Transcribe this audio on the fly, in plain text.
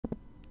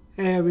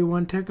Hey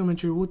everyone,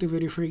 Technomentary with a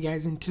video for you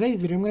guys. In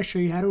today's video, I'm going to show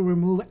you how to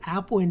remove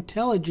Apple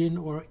Intelligent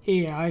or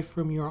AI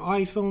from your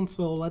iPhone.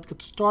 So let's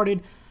get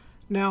started.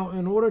 Now,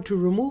 in order to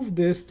remove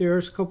this,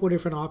 there's a couple of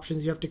different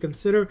options you have to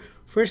consider.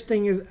 First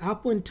thing is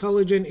Apple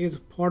Intelligent is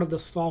part of the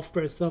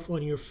software itself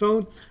on your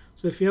phone.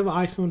 So if you have an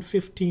iPhone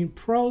 15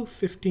 Pro,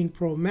 15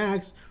 Pro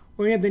Max,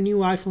 or you have the new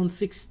iPhone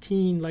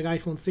 16, like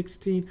iPhone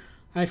 16,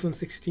 iPhone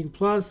 16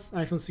 Plus,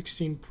 iPhone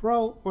 16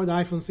 Pro, or the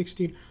iPhone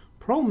 16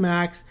 Pro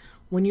Max,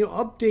 when you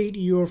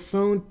update your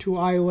phone to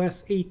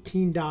iOS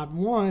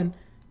 18.1,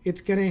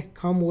 it's going to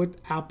come with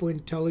Apple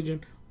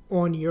Intelligent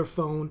on your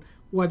phone,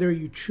 whether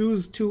you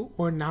choose to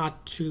or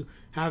not to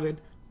have it.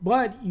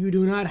 But you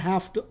do not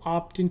have to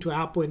opt into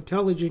Apple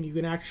Intelligent. You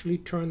can actually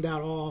turn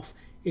that off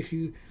if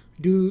you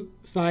do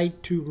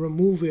decide to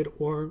remove it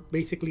or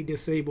basically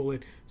disable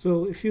it.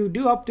 So if you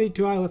do update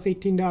to iOS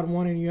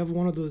 18.1 and you have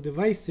one of those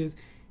devices,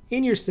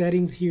 in your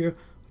settings here,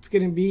 what's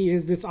going to be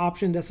is this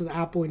option that says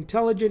Apple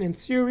Intelligent and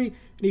Siri,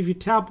 and if you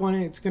tap on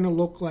it, it's going to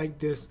look like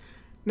this.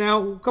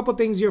 Now, a couple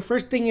things here.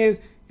 First thing is,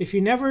 if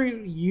you never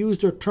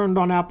used or turned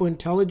on Apple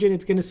Intelligent,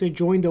 it's going to say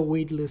join the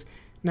waitlist.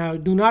 Now,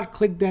 do not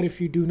click that if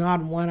you do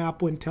not want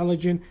Apple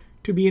Intelligent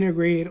to be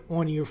integrated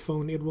on your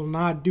phone. It will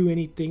not do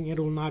anything. It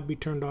will not be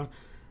turned on.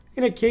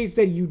 In a case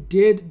that you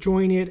did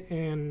join it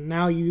and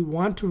now you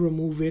want to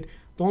remove it,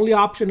 the only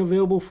option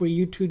available for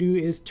you to do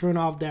is turn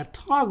off that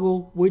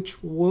toggle,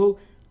 which will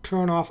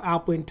turn off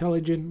Apple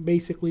Intelligent,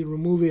 basically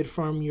remove it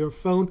from your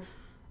phone.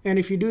 And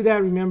if you do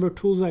that, remember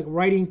tools like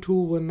writing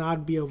tool will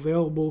not be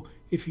available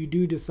if you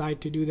do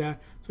decide to do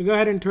that. So go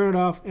ahead and turn it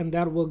off, and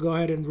that will go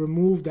ahead and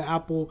remove the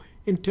Apple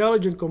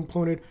Intelligent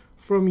component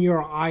from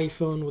your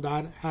iPhone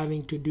without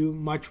having to do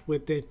much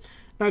with it.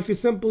 Now, if you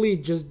simply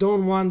just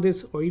don't want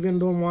this or even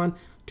don't want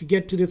to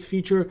get to this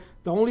feature,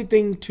 the only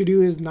thing to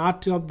do is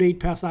not to update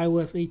past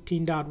iOS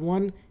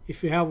 18.1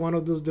 if you have one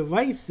of those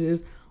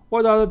devices.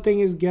 Or the other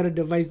thing is get a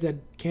device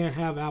that can't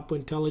have Apple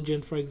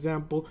Intelligent. For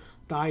example,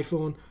 the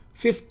iPhone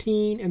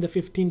 15 and the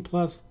 15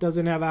 Plus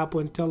doesn't have Apple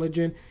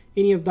Intelligent.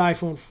 Any of the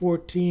iPhone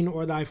 14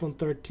 or the iPhone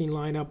 13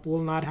 lineup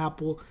will not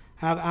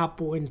have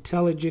Apple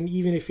Intelligent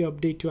even if you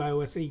update to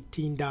iOS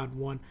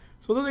 18.1.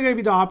 So those are going to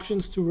be the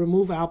options to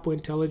remove Apple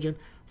Intelligent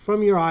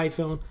from your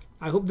iPhone.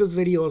 I hope this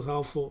video was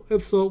helpful.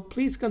 If so,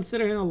 please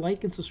consider hitting the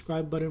like and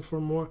subscribe button for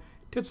more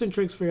tips and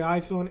tricks for your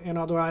iPhone and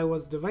other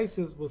iOS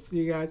devices. We'll see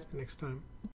you guys next time.